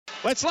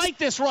Let's light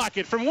this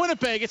rocket. From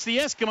Winnipeg, it's the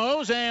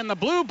Eskimos and the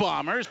Blue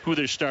Bombers, who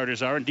their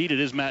starters are. Indeed, it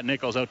is Matt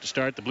Nichols out to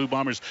start. The Blue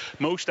Bombers'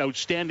 most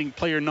outstanding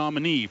player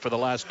nominee for the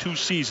last 2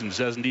 seasons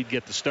does indeed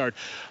get the start.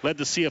 Led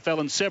the CFL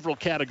in several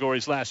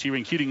categories last year,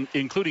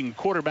 including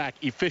quarterback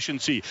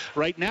efficiency.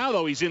 Right now,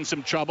 though, he's in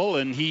some trouble,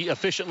 and he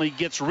efficiently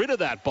gets rid of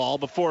that ball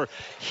before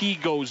he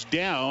goes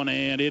down,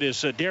 and it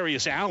is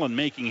Darius Allen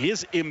making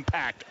his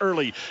impact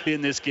early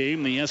in this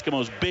game. The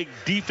Eskimos' big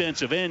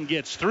defensive end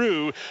gets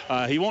through.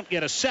 He won't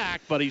get a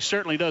sack, but he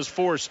certainly does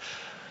force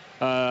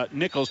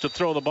Nichols to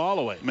throw the ball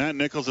away. Matt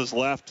Nichols'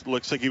 left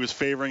looks like he was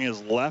favoring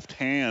his left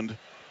hand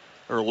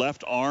or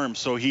left arm,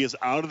 so he is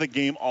out of the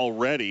game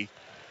already.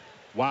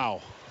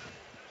 Wow.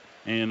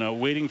 And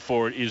waiting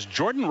for it is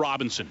Jordan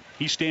Robinson.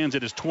 He stands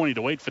at his 20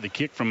 to wait for the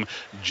kick from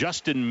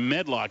Justin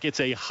Medlock. It's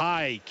a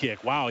high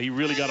kick. Wow, he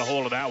really got a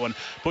hold of that one.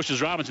 Pushes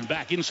Robinson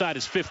back inside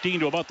his 15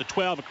 to about the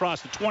 12,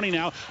 across the 20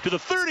 now to the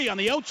 30 on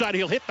the outside.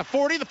 He'll hit the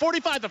 40, the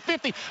 45, the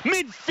 50.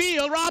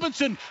 Midfield,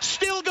 Robinson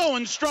still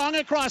going strong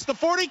across the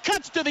 40.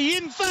 Cuts to the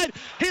inside.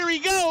 Here he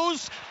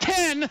goes.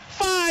 10,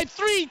 5,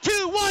 3,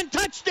 2, 1.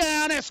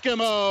 Touchdown,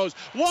 Eskimos.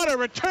 What a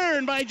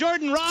return by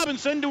Jordan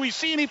Robinson. Do we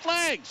see any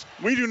flags?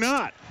 We do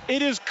not.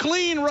 It is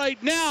clean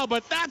right now,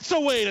 but that's a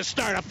way to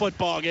start a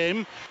football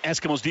game.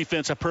 Eskimos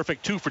defense a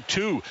perfect 2 for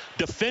 2,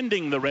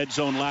 defending the red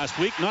zone last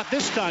week. Not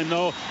this time,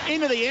 though.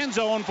 Into the end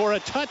zone for a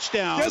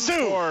touchdown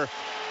for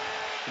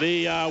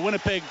the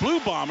Winnipeg Blue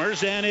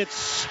Bombers, and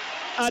it's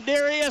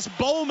Darius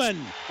Bowman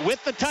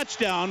with the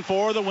touchdown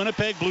for the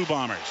Winnipeg Blue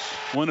Bombers.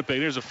 Winnipeg,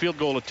 there's a field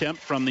goal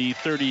attempt from the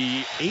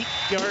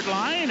 38-yard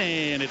line,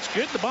 and it's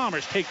good. The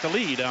Bombers take the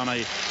lead on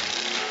a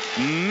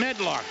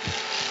Medlock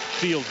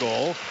field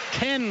goal.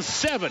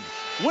 10-7.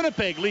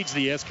 Winnipeg leads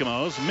the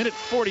Eskimos. Minute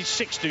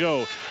 46 to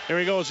go. There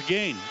he goes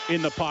again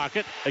in the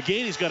pocket.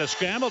 Again, he's got to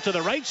scramble to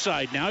the right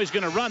side now. He's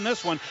going to run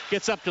this one.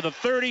 Gets up to the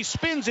 30.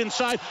 Spins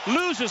inside.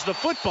 Loses the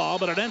football,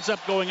 but it ends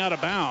up going out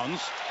of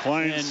bounds.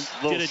 Klein's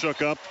a little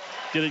shook up.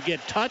 Did it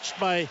get touched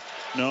by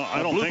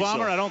Blue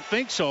Bomber? So. I don't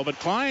think so. But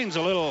Klein's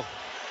a little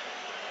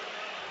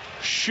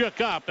shook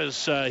up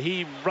as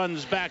he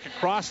runs back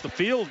across the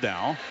field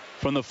now.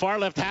 From the far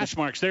left hash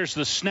marks, there's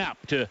the snap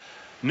to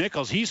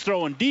Nichols. He's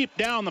throwing deep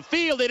down the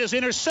field. It is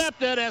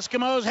intercepted.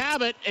 Eskimos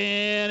have it,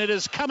 and it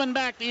is coming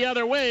back the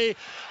other way,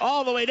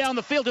 all the way down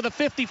the field to the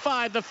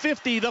 55, the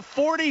 50, the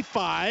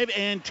 45,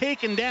 and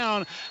taken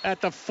down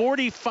at the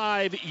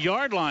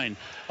 45-yard line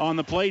on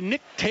the play.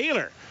 Nick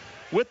Taylor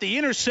with the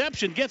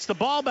interception gets the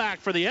ball back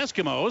for the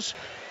Eskimos.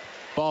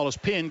 Ball is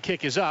pinned.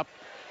 Kick is up,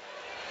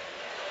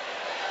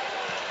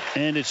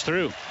 and it's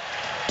through.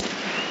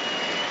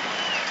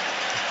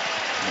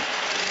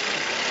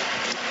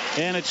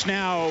 And it's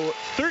now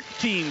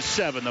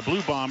 13-7. The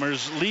Blue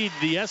Bombers lead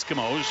the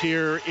Eskimos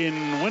here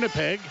in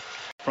Winnipeg.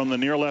 From the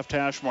near left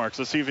hash marks.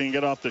 Let's see if he can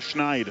get off the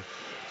Schneid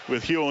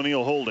with Hugh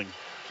O'Neill holding.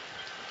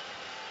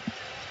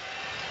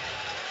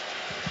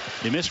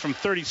 He missed from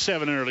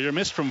 37 earlier,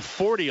 missed from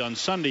 40 on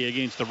Sunday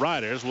against the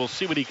Riders. We'll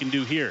see what he can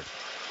do here.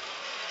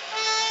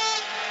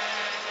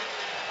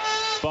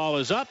 Ball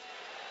is up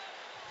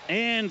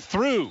and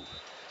through.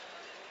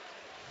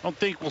 I don't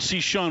think we'll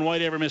see Sean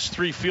White ever miss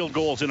 3 field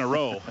goals in a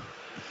row.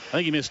 I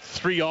think he missed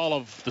 3 all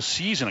of the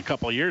season a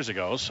couple of years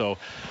ago. So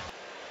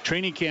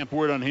training camp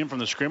word on him from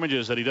the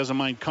scrimmages that he doesn't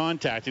mind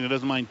contacting. He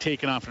doesn't mind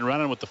taking off and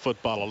running with the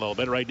football a little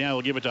bit. Right now,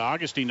 they'll give it to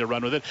Augustine to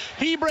run with it.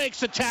 He breaks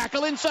the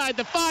tackle inside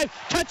the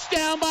 5.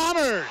 Touchdown,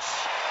 Bombers.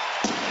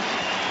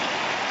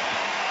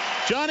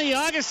 Johnny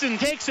Augustine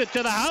takes it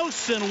to the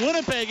house, and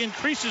Winnipeg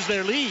increases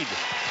their lead.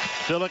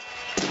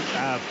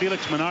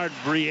 Felix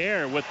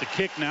Menard-Briere with the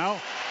kick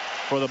now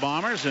for the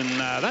Bombers, and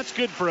that's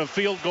good for a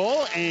field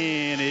goal,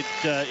 and it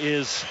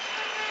is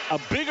a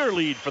bigger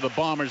lead for the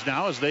Bombers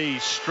now as they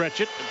stretch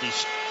it at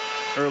these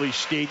early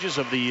stages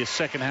of the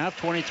second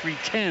half.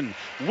 23-10.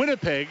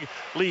 Winnipeg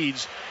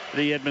leads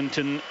the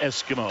Edmonton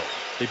Eskimos.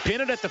 They pin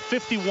it at the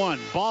 51.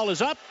 Ball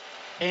is up,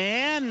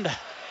 and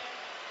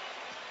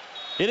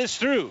it is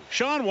through.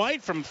 Sean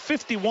White from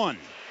 51.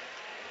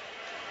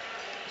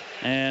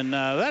 And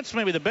that's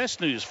maybe the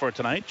best news for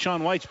tonight.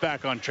 Sean White's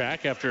back on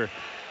track after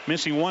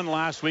missing 1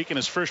 last week, and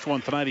his first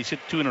one tonight. He's hit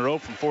 2 in a row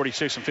from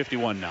 46 and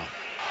 51 now.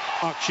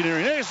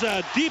 Auctioneering. There's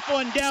a deep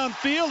one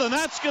downfield, and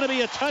that's going to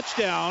be a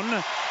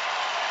touchdown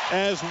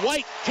as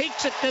White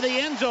takes it to the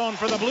end zone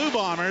for the Blue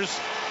Bombers.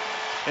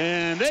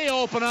 And they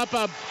open up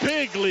a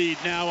big lead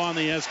now on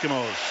the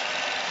Eskimos.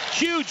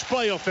 Huge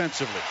play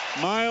offensively.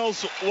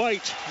 Miles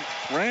White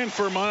ran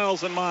for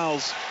miles and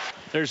miles.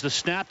 There's the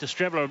snap to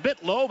Strebler. A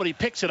bit low, but he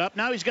picks it up.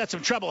 Now he's got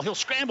some trouble. He'll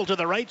scramble to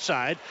the right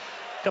side.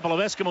 Couple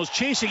of Eskimos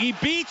chasing. He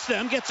beats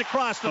them, gets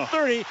across the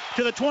 30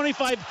 to the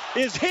 25,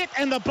 is hit,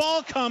 and the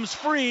ball comes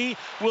free.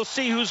 We'll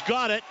see who's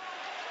got it.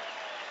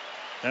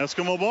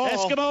 Eskimo ball.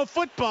 Eskimo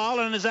football,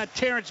 and is that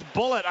Terrence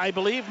Bullitt, I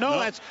believe? No,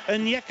 that's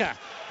Onyeka.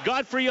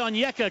 Godfrey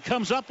Onyeka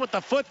comes up with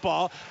the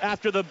football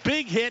after the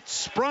big hit,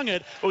 sprung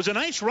it. It was a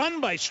nice run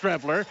by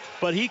Strebler,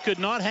 but he could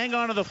not hang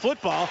on to the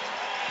football.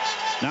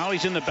 Now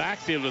he's in the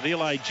backfield with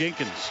Eli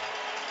Jenkins.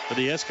 for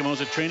the Eskimos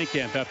at training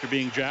camp after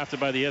being drafted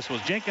by the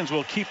Eskimos. Jenkins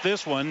will keep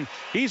this one.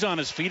 He's on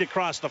his feet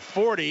across the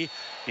 40.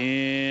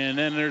 And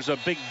then there's a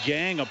big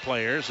gang of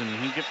players, and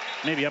he get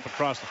maybe up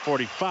across the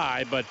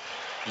 45. But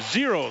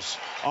zeros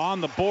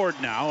on the board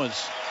now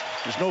as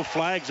there's no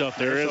flags out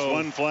there. There is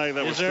one flag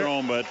that was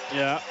thrown, but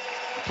yeah.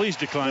 Please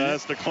decline.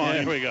 That's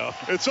declined. There we go.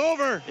 It's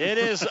over. It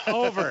is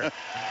over.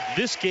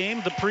 This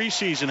game, the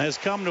preseason, has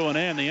come to an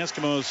end. The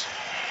Eskimos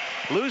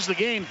lose the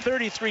game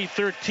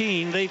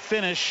 33-13. They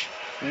finish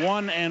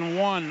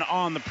 1-1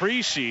 on the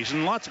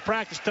preseason. Lots of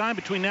practice time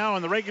between now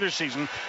and the regular season.